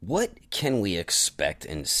what can we expect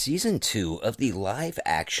in Season 2 of the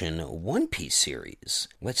live-action One Piece series?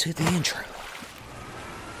 Let's hit the intro.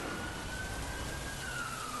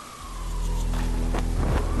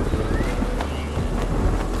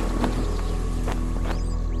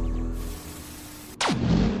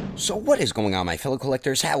 So what is going on, my fellow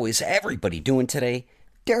collectors? How is everybody doing today?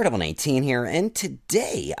 Daredevil 19 here, and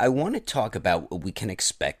today I want to talk about what we can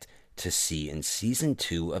expect to see in Season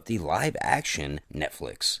 2 of the live-action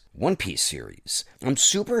Netflix One Piece series. I'm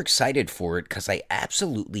super excited for it because I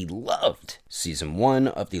absolutely loved Season 1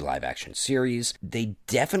 of the live-action series. They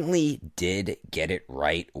definitely did get it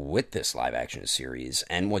right with this live-action series,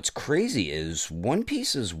 and what's crazy is One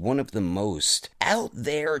Piece is one of the most out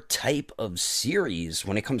there type of series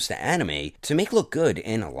when it comes to anime to make look good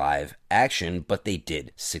in a live action, but they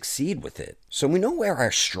did succeed with it. So we know where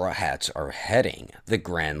our Straw Hats are heading, the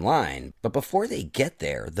Grand Line, but before they get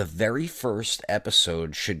there, the very first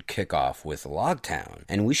episode should kick off with Logtown,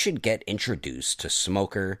 and we should get introduced to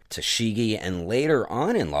Smoker, Tashigi, and later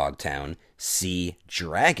on in Logtown, Sea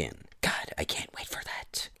Dragon. God, I can't wait for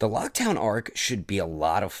that. The Logtown arc should be a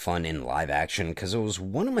lot of fun in live action because it was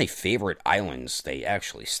one of my favorite islands they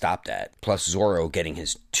actually stopped at. Plus Zoro getting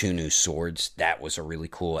his 2 new swords, that was a really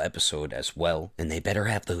cool episode as well. And they better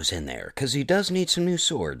have those in there because he does need some new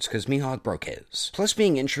swords because Mihawk broke his. Plus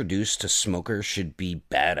being introduced to Smoker should be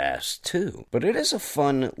badass too. But it is a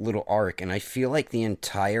fun little arc and I feel like the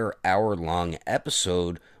entire hour-long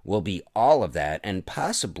episode will be all of that and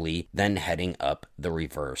possibly then heading up the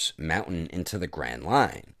reverse mountain into the Grand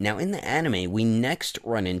Line. Now in the anime, we next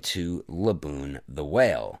run into Laboon the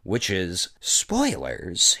Whale, which is,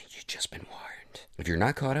 spoilers, you've just been warned, if you're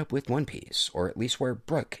not caught up with One Piece, or at least where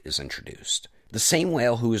Brook is introduced. The same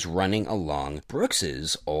whale who is running along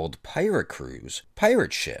Brooks's old pirate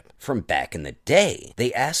ship from back in the day.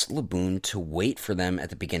 They asked Laboon to wait for them at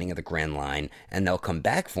the beginning of the Grand Line, and they'll come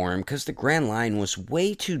back for him because the Grand Line was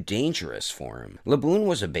way too dangerous for him. Laboon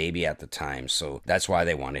was a baby at the time, so that's why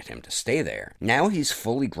they wanted him to stay there. Now he's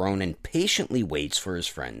fully grown and patiently waits for his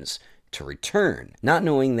friends to return, not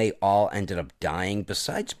knowing they all ended up dying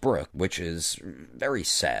besides Brook, which is very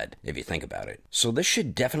sad if you think about it. So this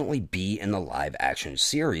should definitely be in the live action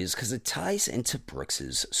series because it ties into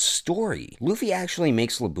Brooks' story. Luffy actually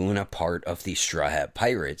makes Laboon a part of the Straw Hat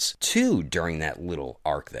Pirates too during that little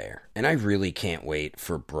arc there. And I really can't wait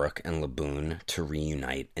for Brook and Laboon to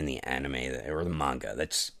reunite in the anime or the manga.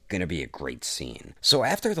 That's gonna be a great scene. So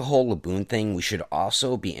after the whole Laboon thing, we should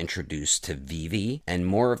also be introduced to Vivi and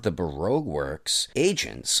more of the Baroque Works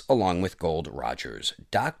agents, along with Gold Roger's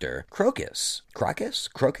doctor, Crocus, I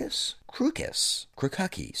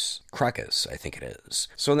think it is.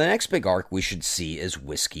 So the next big arc we should see is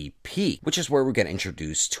Whiskey Peak, which is where we get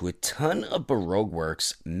introduced to a ton of Baroque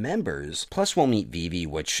Works members, plus we'll meet Vivi,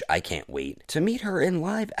 which I can't wait to meet her in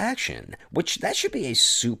live action, which that should be a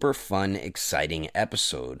super fun, exciting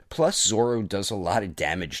episode. Plus Zoro does a lot of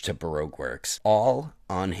damage to Baroque Works, all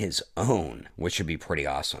on his own, which would be pretty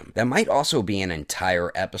awesome. That might also be an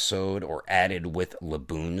entire episode or added with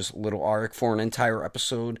Laboon's little arc for an entire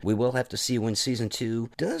episode. We will have to see when Season 2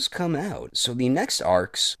 does come out. So the next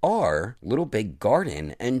arcs are Little Big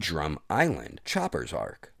Garden and Drum Island, Chopper's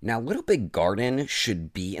arc. Now, Little Big Garden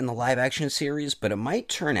should be in the live-action series, but it might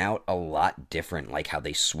turn out a lot different like how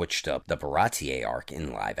they switched up the Baratier arc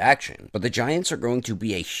in live-action. But the Giants are going to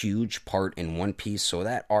be a huge part in One Piece, so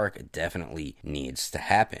that arc definitely needs to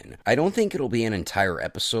happen. I don't think it'll be an entire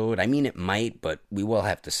episode. I mean, it might, but we will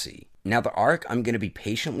have to see. Now, the arc I'm going to be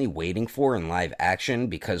patiently waiting for in live action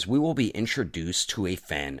because we will be introduced to a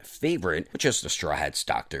fan favorite, which is the Straw Hats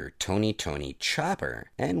Dr. Tony Chopper,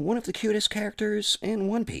 and one of the cutest characters in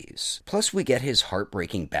One Piece. Plus, we get his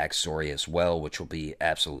heartbreaking backstory as well, which will be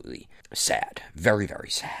absolutely sad. Very, very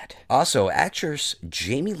sad. Also, actress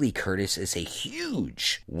Jamie Lee Curtis is a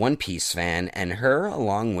huge One Piece fan, and her,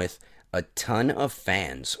 along with a ton of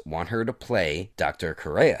fans, want her to play Dr.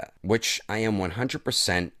 Correa, which I am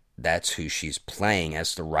 100% that's who she's playing,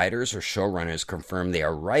 as the writers or showrunners confirm they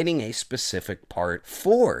are writing a specific part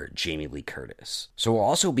for Jamie Lee Curtis. So we'll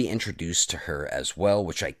also be introduced to her as well,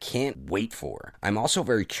 which I can't wait for. I'm also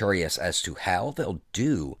very curious as to how they'll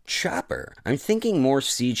do Chopper. I'm thinking more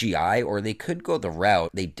CGI, or they could go the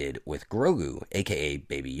route they did with Grogu, aka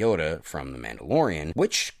Baby Yoda from The Mandalorian,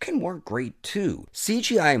 which can work great too.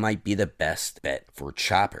 CGI might be the best bet for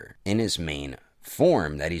Chopper in his main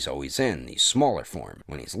form that he's always in, the smaller form,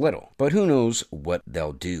 when he's little. But who knows what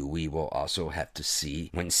they'll do. We will also have to see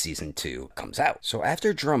when Season 2 comes out. So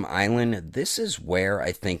after Drum Island, this is where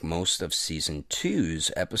I think most of Season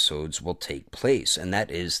 2's episodes will take place, and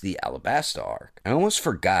that is the Alabasta arc. I almost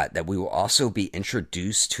forgot that we will also be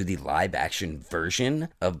introduced to the live-action version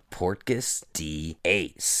of Portgas D.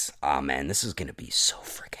 Ace. Aw man, this is gonna be so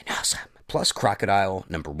freaking awesome. Plus Crocodile,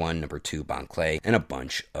 Number 1, Number 2, Bon Clay, and a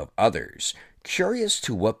bunch of others. Curious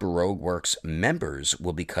to what Baroque Works members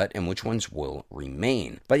will be cut and which ones will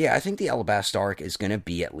remain. But yeah, I think the Alabasta arc is going to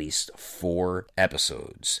be at least 4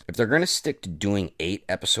 episodes. If they're going to stick to doing 8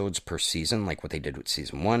 episodes per season, like what they did with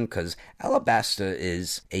Season 1, because Alabasta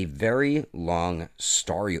is a very long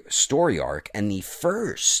story arc and the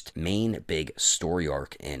first main big story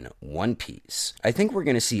arc in One Piece. I think we're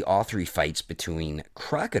going to see all 3 fights between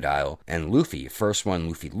Crocodile and Luffy. First one,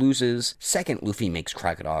 Luffy loses. Second, Luffy makes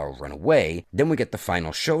Crocodile run away. Then we get the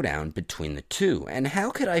final showdown between the two. And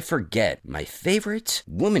how could I forget my favorite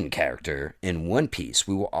woman character in One Piece?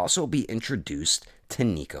 We will also be introduced to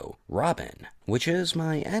Nico Robin, which is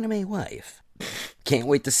my anime wife. Can't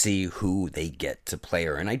wait to see who they get to play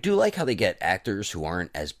her. And I do like how they get actors who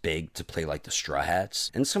aren't as big to play like the Straw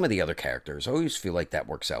Hats and some of the other characters. I always feel like that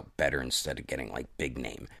works out better instead of getting like big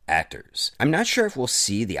name actors. I'm not sure if we'll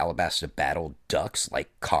see the Alabasta battle ducks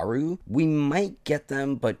like Karu. We might get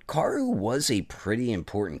them, but Karu was a pretty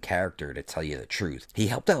important character to tell you the truth. He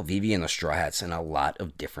helped out Vivi and the Straw Hats in a lot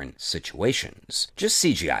of different situations. Just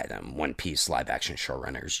CGI them, One Piece live action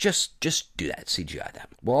showrunners. Just do that, CGI them.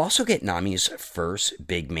 We'll also get Nami's first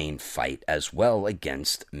big main fight as well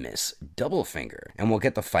against Miss Doublefinger. And we'll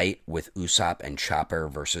get the fight with Usopp and Chopper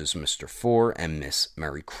versus Mr. 4 and Miss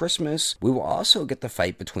Merry Christmas. We will also get the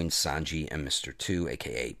fight between Sanji and Mr. 2,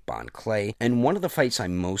 aka Bon Clay. And one of the fights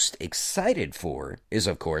I'm most excited for is,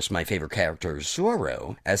 of course, my favorite character,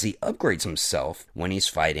 Zoro, as he upgrades himself when he's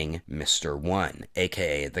fighting Mr. 1,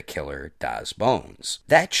 aka the killer Das Bones.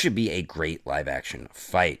 That should be a great live action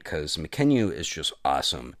fight, because Mackenyu is just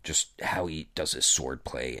awesome. Just how he does his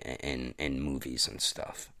swordplay in movies and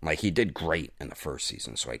stuff. Like, he did great in the first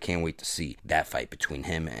season, so I can't wait to see that fight between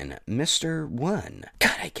him and Mr. 1.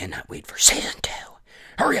 God, I cannot wait for Season 2.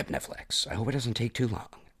 Hurry up, Netflix. I hope it doesn't take too long.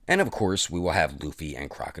 And of course, we will have Luffy and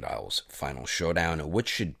Crocodile's final showdown, which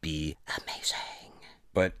should be amazing.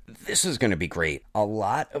 But this is going to be great. A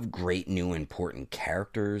lot of great new important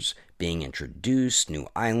characters being introduced, new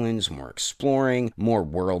islands, more exploring, more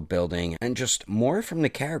world building, and just more from the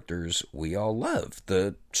characters we all love.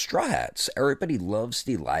 The Straw Hats. Everybody loves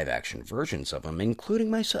the live action versions of them, including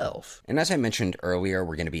myself. And as I mentioned earlier,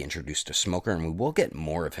 we're going to be introduced to Smoker, and we will get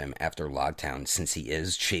more of him after Logtown, since he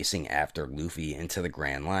is chasing after Luffy into the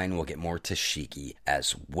Grand Line. We'll get more Tashiki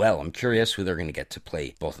as well. I'm curious who they're going to get to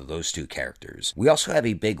play both of those two characters. We also have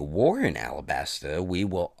a big war in Alabasta. We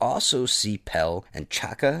will also see Pell and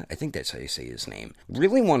Chaka. I think that's how you say his name.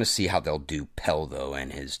 Really want to see how they'll do Pell, though,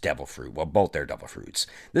 and his Devil Fruit. Well, both their Devil Fruits.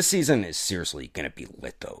 This season is seriously going to be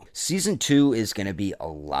lit, though. Season 2 is going to be a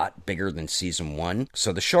lot bigger than Season 1,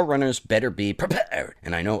 so the showrunners better be prepared.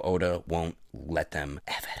 And I know Oda won't let them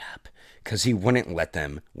F it up, because he wouldn't let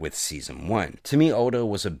them with Season 1. To me, Oda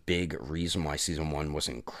was a big reason why Season 1 was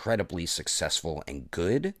incredibly successful and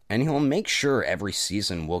good, and he'll make sure every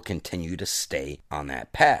season will continue to stay on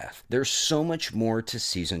that path. There's so much more to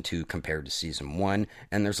Season 2 compared to Season 1,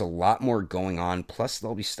 and there's a lot more going on, plus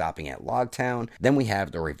they'll be stopping at Logtown. Then we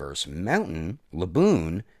have the Reverse Mountain,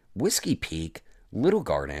 Laboon, Whiskey Peak, Little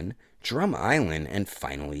Garden, Drum Island, and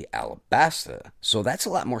finally Alabasta. So that's a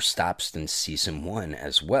lot more stops than Season 1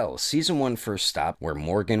 as well. Season 1 first stopped where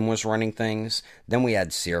Morgan was running things, then we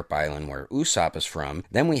had Syrup Island where Usopp is from,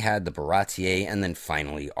 then we had the Baratier, and then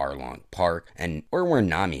finally Arlong Park, and where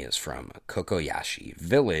Nami is from, Kokoyashi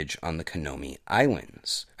Village on the Konomi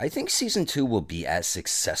Islands. I think Season 2 will be as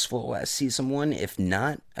successful as Season 1. If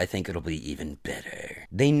not, I think it'll be even better.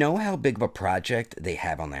 They know how big of a project they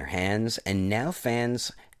have on their hands, and now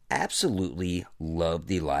fans absolutely love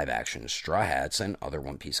the live-action Straw Hats and other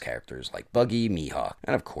One Piece characters like Buggy, Mihawk,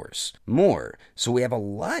 and of course, more. So we have a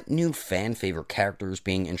lot new fan-favorite characters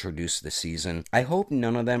being introduced this season. I hope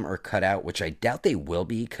none of them are cut out, which I doubt they will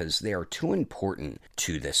be, because they are too important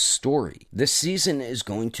to this story. This season is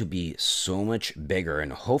going to be so much bigger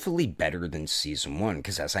and hopefully better than Season 1,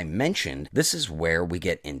 because as I mentioned, this is where we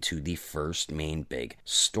get into the first main big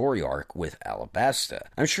story arc with Alabasta.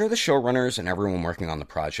 I'm sure the showrunners and everyone working on the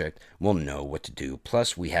project will know what to do.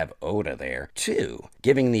 Plus, we have Oda there, too,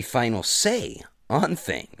 giving the final say on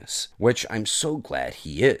things. things, which I'm so glad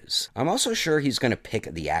he is. I'm also sure he's going to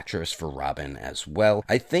pick the actress for Robin as well.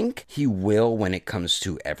 I think he will when it comes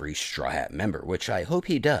to every Straw Hat member, which I hope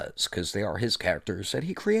he does, because they are his characters that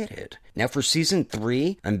he created. Now for season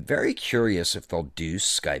 3, I'm very curious if they'll do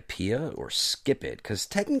Skypiea or skip it, because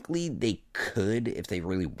technically they could if they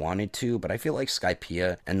really wanted to, but I feel like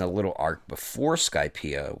Skypiea and the little arc before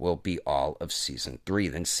Skypiea will be all of season 3.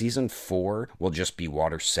 Then season 4 will just be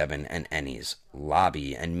Water 7 and Ennie's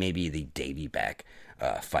lobby, and maybe the Davy back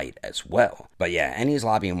fight as well. But yeah, Ennie's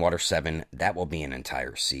lobby and Water 7, that will be an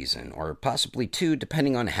entire season, or possibly 2,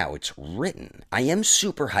 depending on how it's written. I am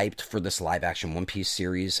super hyped for this live-action One Piece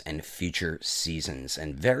series and future seasons,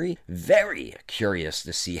 and very, very curious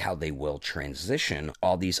to see how they will transition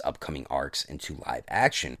all these upcoming arcs into live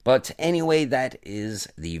action. But anyway, that is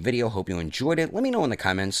the video. Hope you enjoyed it. Let me know in the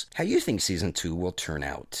comments how you think season 2 will turn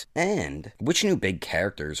out, and which new big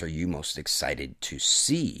characters are you most excited to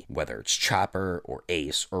see, whether it's Chopper or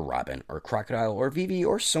Ace or Robin or Crocodile or Vivi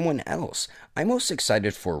or someone else. I'm most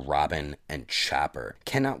excited for Robin and Chopper.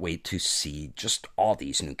 Cannot wait to see just all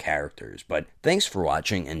these new characters. But thanks for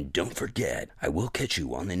watching, and don't forget, I will catch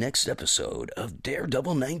you on the next episode of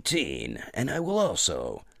Daredevil 19, and I will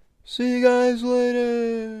also see you guys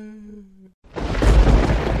later.